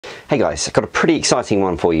Hey guys, I've got a pretty exciting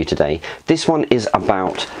one for you today. This one is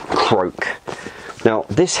about Kroak. Now,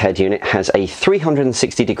 this head unit has a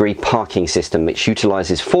 360-degree parking system which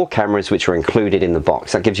utilizes 4 cameras which are included in the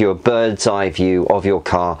box. That gives you a bird's eye view of your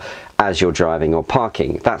car as you're driving or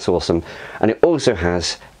parking. That's awesome. And it also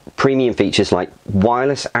has premium features like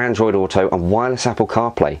wireless Android Auto and wireless Apple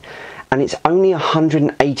CarPlay. And it's only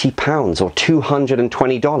 £180 or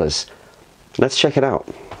 $220. Let's check it out.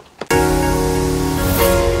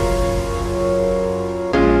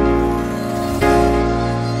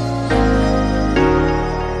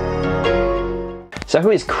 So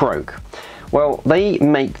who is Kroak? Well, they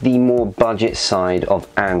make the more budget side of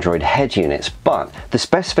Android head units, but the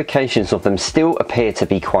specifications of them still appear to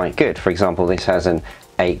be quite good. For example, this has an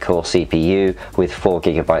 8-core CPU with 4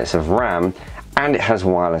 GB of RAM, and it has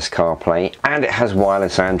wireless CarPlay, and it has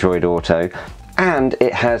wireless Android Auto, and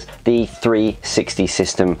it has the 360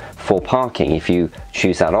 system for parking if you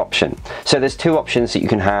choose that option. So there's 2 options that you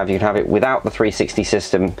can have. You can have it without the 360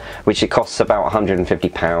 system, which it costs about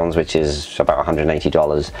 £150, which is about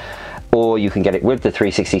 $180. Or you can get it with the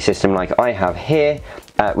 360 system like I have here,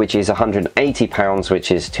 which is £180, which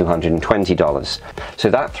is $220. So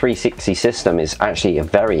that 360 system is actually a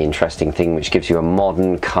very interesting thing, which gives you a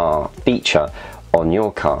modern car feature on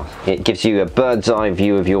your car. It gives you a bird's eye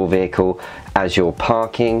view of your vehicle as you're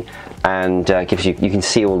parking, and you can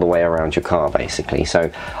see all the way around your car basically.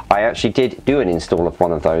 So I actually did do an install of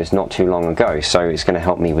one of those not too long ago, so it's going to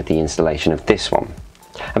help me with the installation of this one.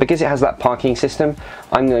 And because it has that parking system,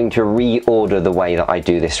 I'm going to reorder the way that I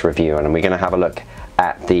do this review, and we're going to have a look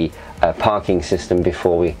at the parking system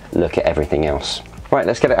before we look at everything else. Right,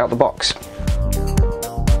 let's get it out the box.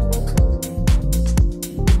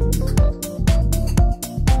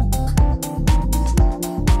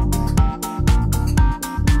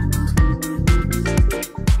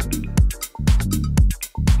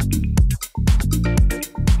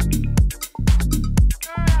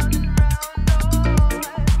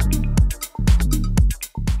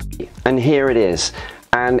 And here it is,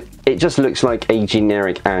 and it just looks like a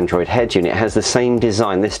generic Android head unit. It has the same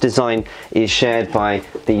design. This design is shared by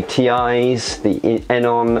the TIs, the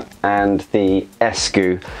Enon and the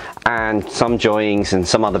Escu, and some Joyings and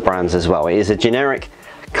some other brands as well. It is a generic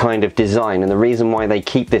kind of design, and the reason why they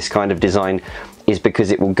keep this kind of design is because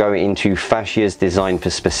it will go into fascias designed for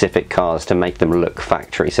specific cars to make them look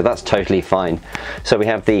factory. So that's totally fine. So we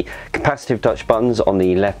have the capacitive touch buttons on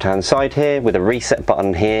the left hand side here, with a reset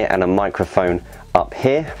button here and a microphone up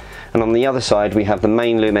here. And on the other side we have the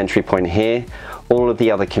main loom entry point here, all of the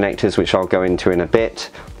other connectors which I'll go into in a bit,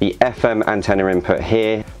 the FM antenna input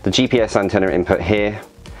here, the GPS antenna input here,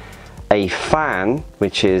 a fan,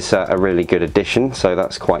 which is a really good addition, so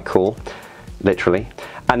that's quite cool, literally.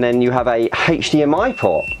 And then you have a HDMI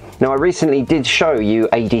port. Now, I recently did show you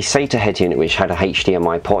a SATA head unit which had a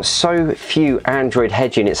HDMI port. So few Android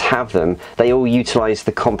head units have them. They all utilize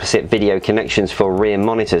the composite video connections for rear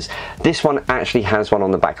monitors. This one actually has one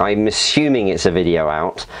on the back. I'm assuming it's a video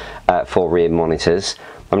out for rear monitors.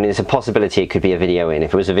 I mean, there's a possibility it could be a video in.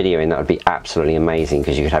 If it was a video in, that would be absolutely amazing,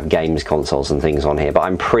 because you could have games consoles and things on here, but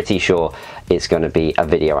I'm pretty sure it's going to be a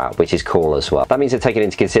video out, which is cool as well. That means they're taking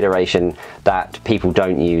into consideration that people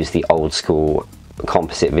don't use the old school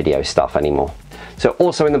composite video stuff anymore. So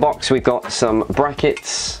also in the box we've got some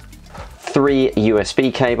brackets, 3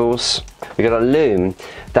 USB cables, we've got a loom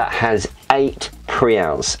that has 8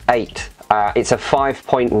 pre-outs, 8. It's a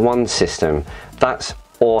 5.1 system. That's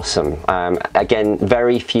awesome. Again,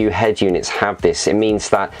 very few head units have this. It means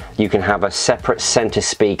that you can have a separate center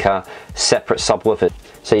speaker, separate subwoofer.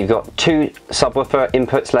 So you've got 2 subwoofer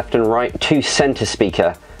inputs left and right, 2 center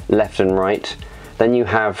speaker left and right. Then you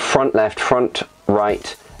have front left, front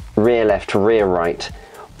right, rear left, rear right,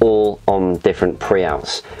 all on different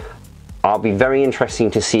pre-outs. I'll be very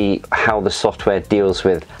interesting to see how the software deals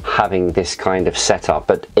with having this kind of setup,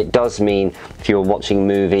 but it does mean if you're watching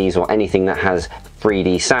movies or anything that has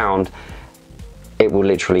 3D sound, it will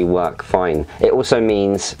literally work fine. It also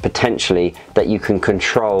means potentially that you can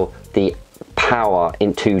control the power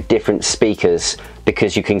into different speakers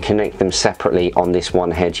because you can connect them separately on this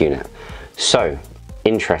one head unit. So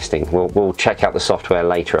interesting. We'll check out the software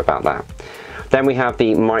later about that. Then we have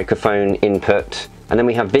the microphone input, and then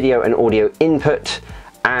we have video and audio input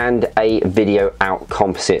and a video out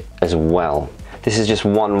composite as well. This is just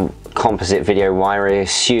one composite video wire. I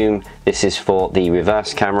assume this is for the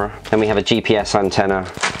reverse camera. Then we have a GPS antenna,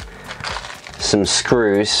 some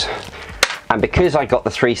screws, and because I got the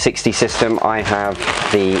 360 system, I have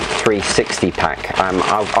the 360 pack.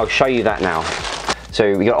 I'll show you that now.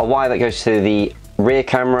 So we got a wire that goes to the rear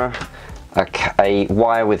camera, a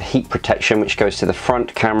wire with heat protection which goes to the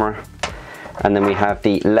front camera, and then we have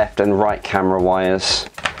the left and right camera wires,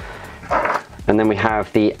 and then we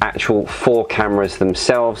have the actual 4 cameras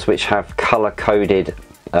themselves which have color coded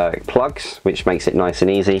plugs, which makes it nice and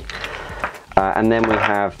easy. And then we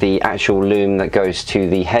have the actual loom that goes to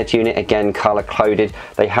the head unit, again color coded.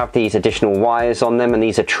 They have these additional wires on them, and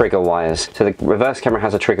these are trigger wires. So the reverse camera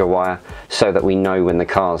has a trigger wire so that we know when the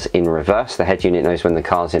car's in reverse. The head unit knows when the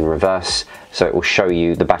car's in reverse, so it will show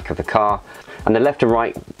you the back of the car. And the left and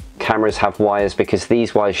right cameras have wires because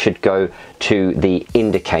these wires should go to the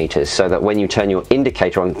indicators, so that when you turn your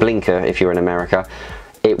indicator on, blinker if you're in America,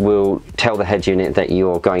 it will tell the head unit that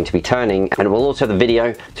you're going to be turning, and it will also have the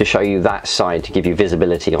video to show you that side, to give you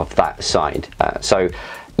visibility of that side.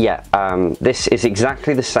 This is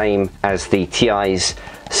exactly the same as the TI's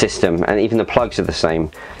system, and even the plugs are the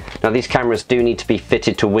same. Now these cameras do need to be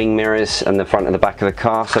fitted to wing mirrors and the front and the back of the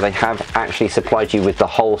car, so they have actually supplied you with the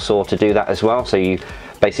hole saw to do that as well. So you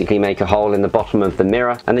basically make a hole in the bottom of the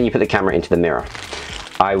mirror and then you put the camera into the mirror.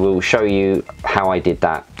 I will show you how I did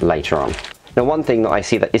that later on. Now one thing that I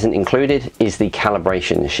see that isn't included is the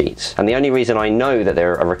calibration sheets, and the only reason I know that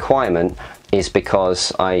they're a requirement is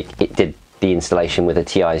because I did the installation with a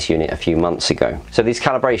TI's unit a few months ago. So these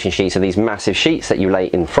calibration sheets are these massive sheets that you lay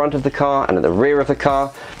in front of the car and at the rear of the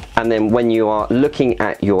car, and then when you are looking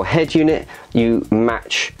at your head unit, you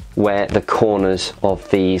match where the corners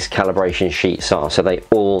of these calibration sheets are, so they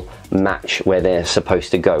all match where they're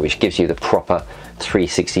supposed to go, which gives you the proper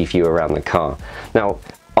 360 view around the car. Now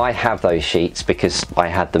I have those sheets because I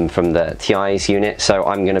had them from the TI's unit, so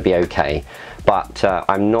I'm going to be okay, but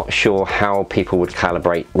I'm not sure how people would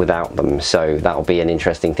calibrate without them, so that'll be an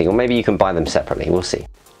interesting thing, or maybe you can buy them separately, we'll see.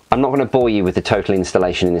 I'm not going to bore you with the total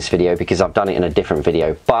installation in this video because I've done it in a different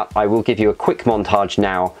video, but I will give you a quick montage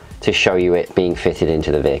now to show you it being fitted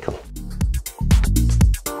into the vehicle.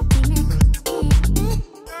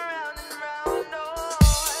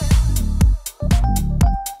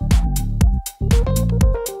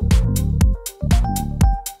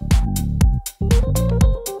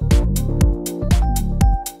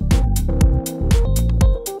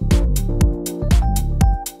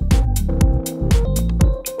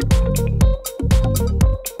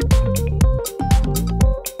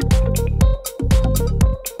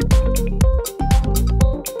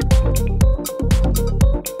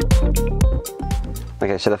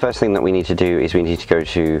 Okay, so the first thing that we need to do is we need to go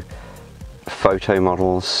to photo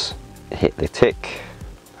models, hit the tick,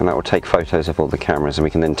 and that will take photos of all the cameras, and we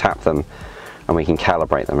can then tap them and we can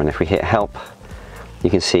calibrate them. And if we hit help, you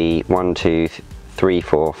can see 1, 2, 3,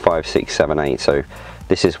 4, 5, 6, 7, 8. So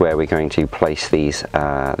this is where we're going to place these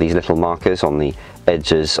little markers on the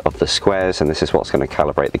edges of the squares, and this is what's going to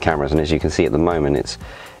calibrate the cameras. And as you can see at the moment,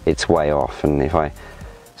 it's way off. And if I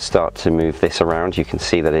start to move this around, you can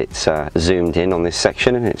see that it's zoomed in on this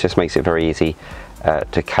section, and it just makes it very easy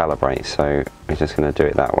to calibrate. So we're just going to do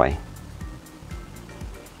it that way.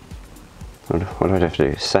 What do I have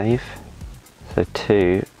to do? Save. So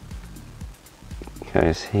 2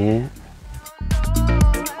 goes here.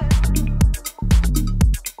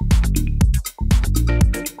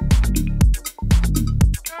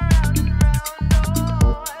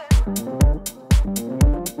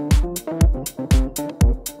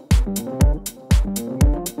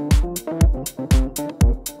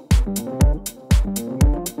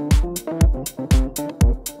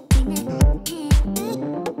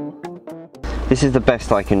 This is the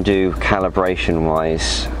best I can do calibration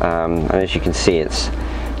wise, and as you can see, it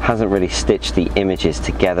hasn't really stitched the images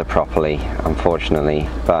together properly, unfortunately,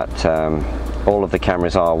 but all of the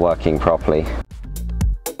cameras are working properly.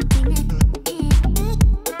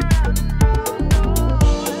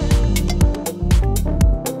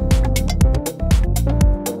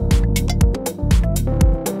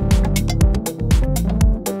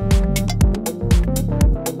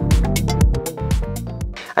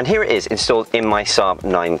 And here it is installed in my Saab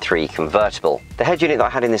 9.3 convertible. The head unit that I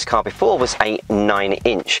had in this car before was a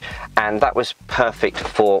 9-inch, and that was perfect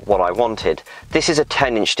for what I wanted. This is a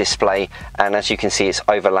 10-inch display, and as you can see, it's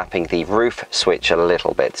overlapping the roof switch a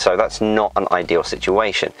little bit, so that's not an ideal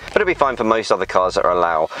situation. But it'll be fine for most other cars that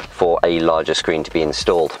allow for a larger screen to be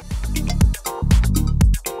installed.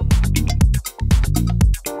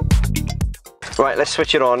 Right, let's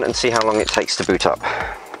switch it on and see how long it takes to boot up.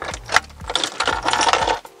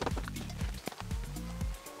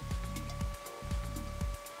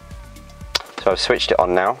 So I've switched it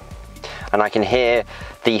on now, and I can hear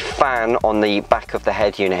the fan on the back of the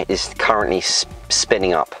head unit is currently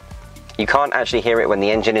spinning up. You can't actually hear it when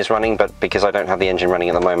the engine is running, but because I don't have the engine running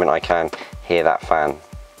at the moment, I can hear that fan.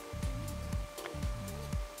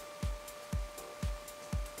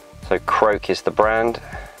 So Kroak is the brand.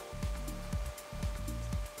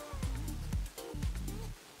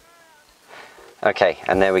 Okay,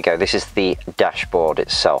 and there we go. This is the dashboard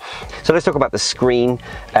itself. So let's talk about the screen.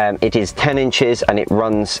 It is 10 inches and it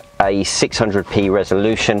runs a 600p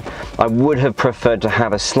resolution. I would have preferred to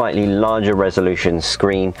have a slightly larger resolution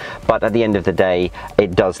screen, but at the end of the day,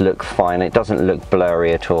 it does look fine. It doesn't look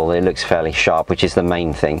blurry at all. It looks fairly sharp, which is the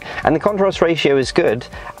main thing. And the contrast ratio is good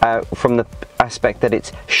from the aspect that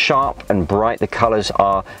it's sharp and bright. The colors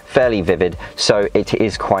are fairly vivid, so it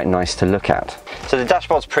is quite nice to look at. So the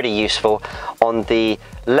dashboard's pretty useful. On the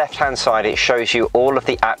left hand side, it shows you all of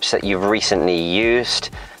the apps that you've recently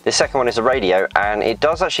used. The second one is the radio, and it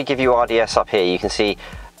does actually give you RDS up here. You can see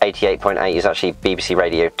 88.8 is actually BBC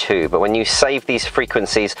Radio 2, but when you save these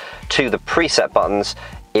frequencies to the preset buttons,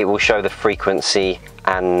 it will show the frequency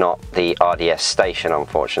and not the RDS station,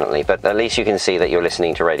 unfortunately, but at least you can see that you're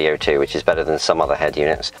listening to Radio 2, which is better than some other head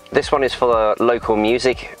units. This one is for local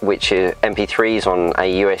music, which is MP3s on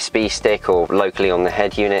a USB stick or locally on the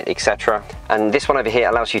head unit, etc. And this one over here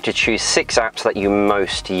allows you to choose 6 apps that you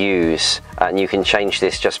most use, and you can change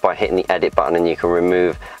this just by hitting the edit button, and you can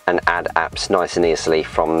remove and add apps nice and easily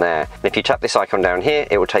from there. And if you tap this icon down here,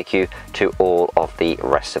 it will take you to all of the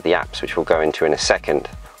rest of the apps, which we'll go into in a second.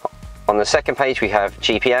 On the second page we have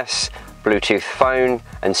GPS, Bluetooth phone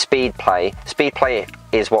and Speed Play. Speed Play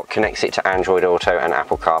is what connects it to Android Auto and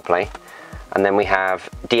Apple CarPlay. And then we have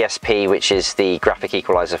DSP, which is the graphic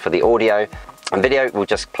equalizer for the audio. And video will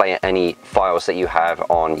just play any files that you have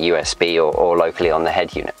on USB or locally on the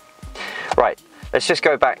head unit. Right, let's just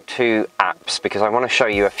go back to apps because I want to show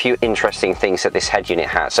you a few interesting things that this head unit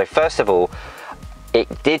has. So first of all,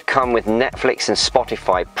 it did come with Netflix and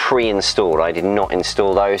Spotify pre-installed. I did not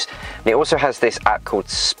install those. And it also has this app called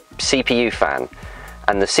CPU Fan.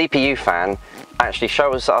 And the CPU Fan actually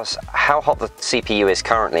shows us how hot the CPU is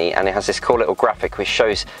currently, and it has this cool little graphic which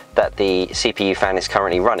shows that the CPU fan is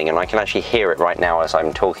currently running, and I can actually hear it right now as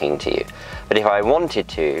I'm talking to you. But if I wanted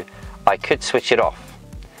to, I could switch it off.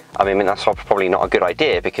 I mean, that's probably not a good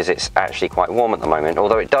idea because it's actually quite warm at the moment,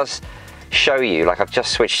 although it does show you, like I've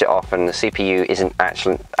just switched it off and the CPU isn't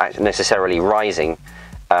actually necessarily rising,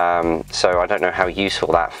 so I don't know how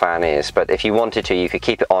useful that fan is. But if you wanted to, you could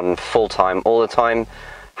keep it on full time all the time,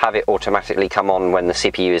 have it automatically come on when the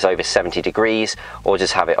CPU is over 70 degrees, or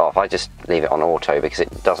just have it off. I just leave it on auto because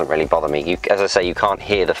it doesn't really bother me. As I say, you can't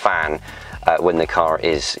hear the fan when the car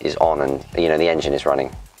is on and the engine is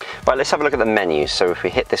running. Right, let's have a look at the menus. So if we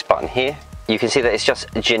hit this button here, you can see that it's just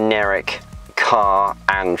generic car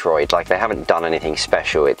Android. Like, they haven't done anything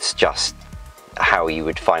special. It's just how you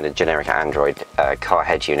would find a generic Android car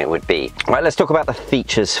head unit would be. Right, let's talk about the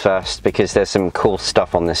features first because there's some cool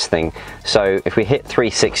stuff on this thing. So if we hit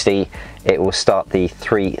 360, it will start the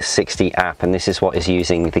 360 app, and this is what is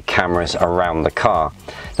using the cameras around the car.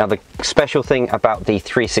 Now, the special thing about the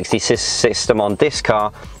 360 system on this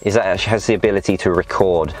car is that it has the ability to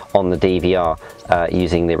record on the DVR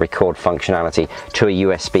using the record functionality to a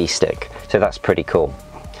USB stick. So that's pretty cool.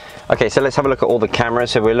 Okay, so let's have a look at all the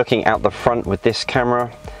cameras. So we're looking out the front with this camera.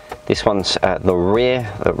 This one's the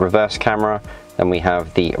rear, the reverse camera. Then we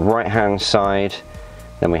have the right-hand side.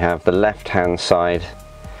 Then we have the left-hand side.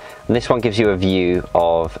 And this one gives you a view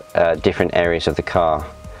of different areas of the car.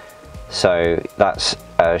 So that's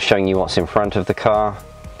showing you what's in front of the car.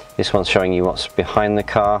 This one's showing you what's behind the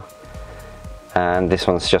car. And this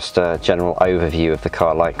one's just a general overview of the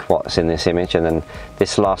car, like what's in this image. And then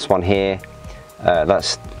this last one here,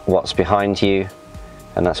 that's what's behind you,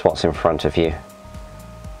 and that's what's in front of you.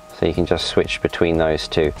 So you can just switch between those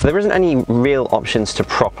two. So there isn't any real options to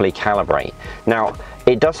properly calibrate. Now,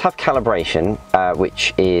 it does have calibration,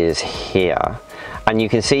 which is here. And you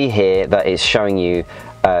can see here that it's showing you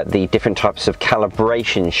the different types of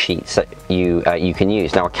calibration sheets that you can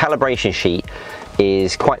use. Now, a calibration sheet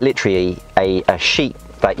is quite literally a sheet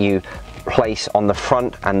that you place on the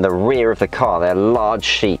front and the rear of the car. They're large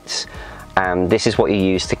sheets. And this is what you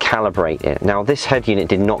use to calibrate it. Now, this head unit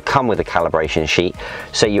did not come with a calibration sheet,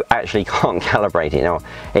 so you actually can't calibrate it. Now,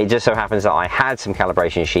 it just so happens that I had some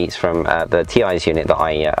calibration sheets from the TI's unit that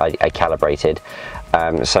I calibrated,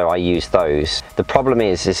 so I used those. The problem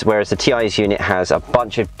is whereas the TI's unit has a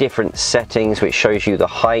bunch of different settings which shows you the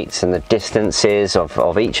heights and the distances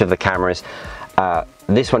of each of the cameras,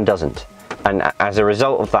 this one doesn't. And as a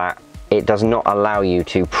result of that, it does not allow you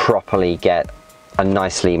to properly get a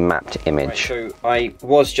nicely mapped image. Right, so I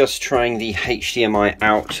was just trying the HDMI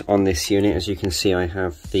out on this unit. As you can see, I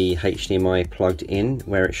have the HDMI plugged in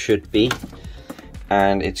where it should be,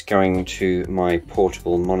 and it's going to my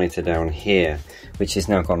portable monitor down here, which is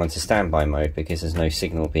now gone into standby mode because there's no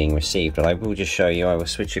signal being received. And I will just show you, I will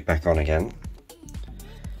switch it back on again.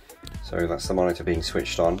 So that's the monitor being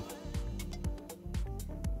switched on.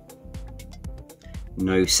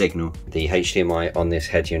 No signal. The HDMI on this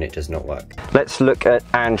head unit does not work. Let's look at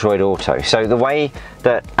Android Auto. So the way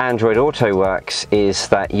that Android Auto works is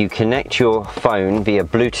that you connect your phone via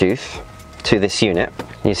Bluetooth to this unit.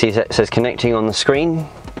 You see it says connecting on the screen.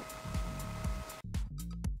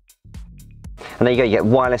 And there you go, you get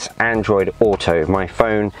wireless Android Auto. My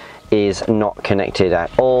phone is not connected at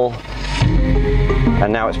all.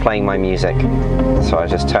 And now it's playing my music. So I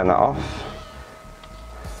just turn that off.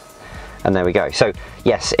 And there we go. So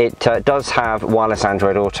yes, it does have wireless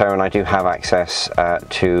Android Auto, and I do have access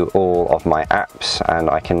to all of my apps, and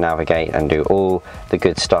I can navigate and do all the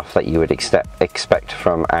good stuff that you would expect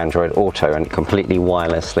from Android Auto, and completely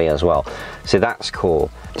wirelessly as well. So that's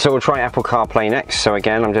cool. So we'll try Apple CarPlay next. So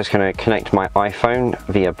again, I'm just going to connect my iPhone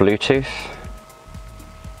via Bluetooth.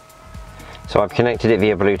 So I've connected it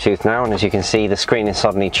via Bluetooth now, and as you can see, the screen has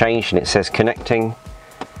suddenly changed and it says connecting.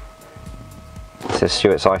 It says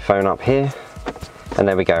Stuart's iPhone up here, and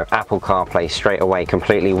there we go, Apple CarPlay straight away,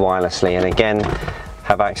 completely wirelessly, and again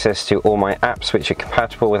have access to all my apps which are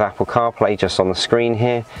compatible with Apple CarPlay just on the screen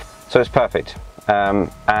here. So it's perfect,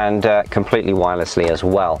 and completely wirelessly as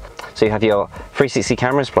well. So you have your 360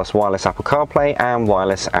 cameras plus wireless Apple CarPlay and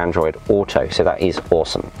wireless Android Auto, so that is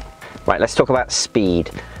awesome. Right, let's talk about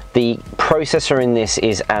Speeed. The processor in this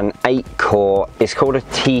is an 8-core, it's called a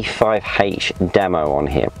T5H demo on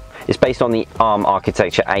here. It's based on the ARM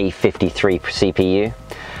architecture A53 CPU,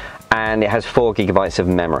 and it has 4 GB of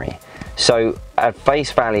memory. So at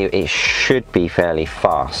face value, it should be fairly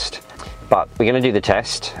fast. But we're going to do the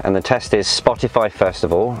test, and the test is Spotify first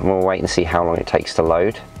of all, and we'll wait and see how long it takes to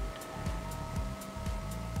load.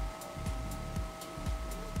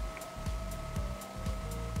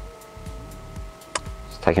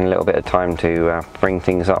 It's taking a little bit of time to bring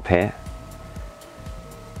things up here.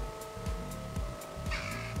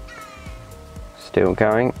 Still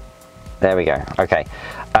going. There we go. Okay.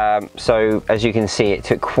 So as you can see, it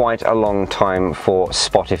took quite a long time for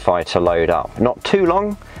Spotify to load up. Not too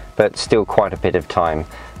long, but still quite a bit of time.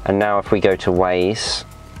 And now if we go to Waze,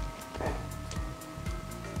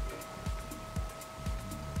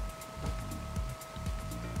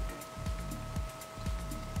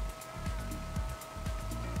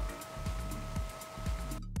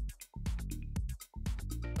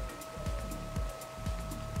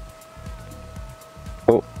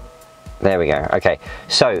 there we go. Okay,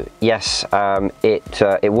 so yes,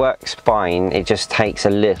 it works fine. It just takes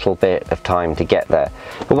a little bit of time to get there.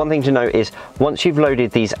 But one thing to note is, once you've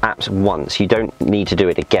loaded these apps once, you don't need to do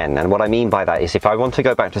it again. And what I mean by that is, if I want to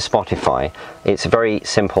go back to Spotify, it's very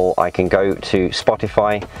simple. I can go to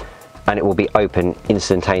Spotify and it will be open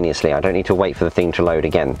instantaneously. I don't need to wait for the thing to load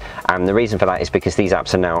again. And the reason for that is because these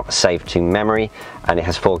apps are now saved to memory, and it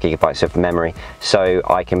has 4 GB of memory. So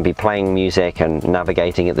I can be playing music and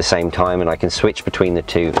navigating at the same time, and I can switch between the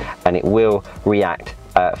two, and it will react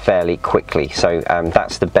fairly quickly. So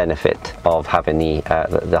that's the benefit of having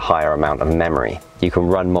the higher amount of memory. You can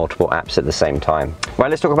run multiple apps at the same time. Right,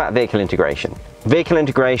 let's talk about vehicle integration. Vehicle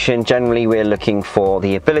integration, generally we're looking for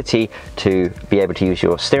the ability to be able to use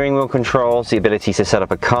your steering wheel controls, the ability to set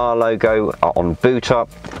up a car logo on boot up,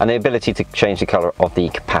 and the ability to change the color of the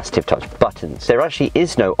capacitive touch buttons. There actually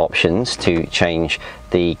is no options to change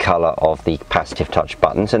the color of the capacitive touch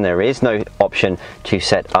buttons, and there is no option to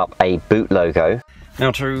set up a boot logo.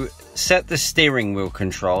 Now, to set the steering wheel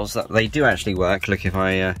controls, that they do actually work. Look, if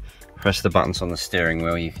I press the buttons on the steering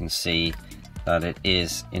wheel, you can see that it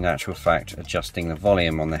is in actual fact adjusting the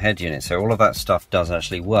volume on the head unit. So all of that stuff does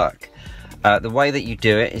actually work. The way that you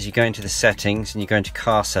do it is you go into the settings, and you go into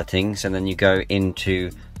car settings, and then you go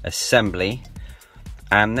into assembly,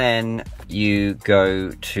 and then you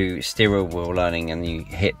go to steering wheel learning, and you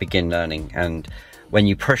hit begin learning. And when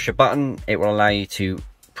you push a button, it will allow you to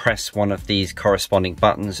press one of these corresponding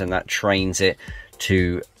buttons, and that trains it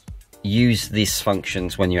to use these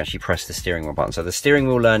functions when you actually press the steering wheel button. So the steering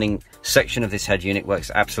wheel learning section of this head unit works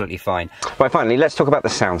absolutely fine. Right, finally, let's talk about the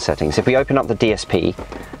sound settings. If we open up the DSP,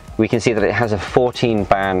 we can see that it has a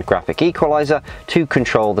 14-band graphic equalizer to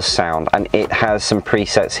control the sound, and it has some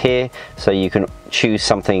presets here, so you can choose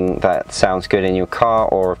something that sounds good in your car,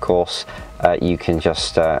 or of course you can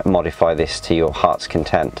just modify this to your heart's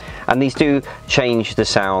content. And these do change the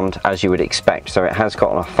sound as you would expect, so it has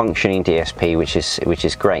got a functioning DSP, which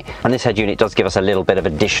is great. And this head unit does give us a little bit of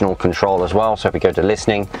additional control as well. So if we go to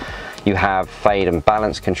listening, you have fade and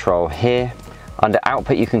balance control here. Under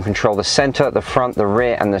output, you can control the center, the front, the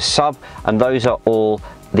rear, and the sub, and those are all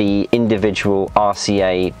the individual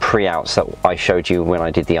RCA pre-outs that I showed you when I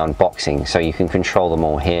did the unboxing, so you can control them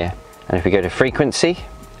all here. And if we go to frequency,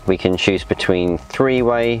 we can choose between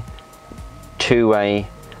 3-way, 2-way,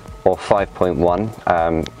 or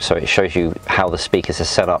 5.1, so it shows you how the speakers are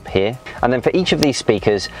set up here. And then for each of these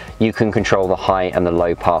speakers, you can control the high and the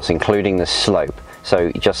low pass, including the slope.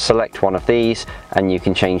 So you just select one of these and you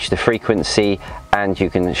can change the frequency, and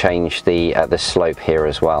you can change the slope here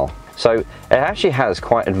as well. So it actually has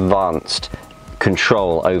quite advanced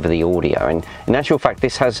control over the audio, and in actual fact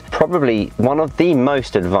this has probably one of the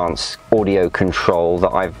most advanced audio control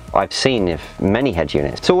that I've seen of many head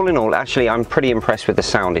units. So all in all, actually I'm pretty impressed with the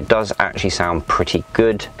sound. It does actually sound pretty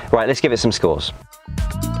good. Right, let's give it some scores.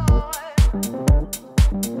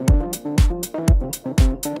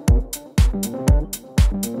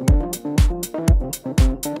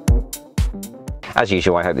 As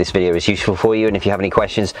usual, I hope this video is useful for you, and if you have any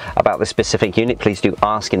questions about this specific unit, please do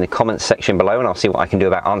ask in the comments section below and I'll see what I can do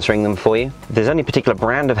about answering them for you. If there's any particular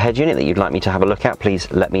brand of head unit that you'd like me to have a look at,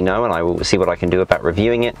 please let me know and I will see what I can do about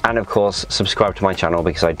reviewing it. And of course, subscribe to my channel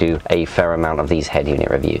because I do a fair amount of these head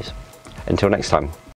unit reviews. Until next time.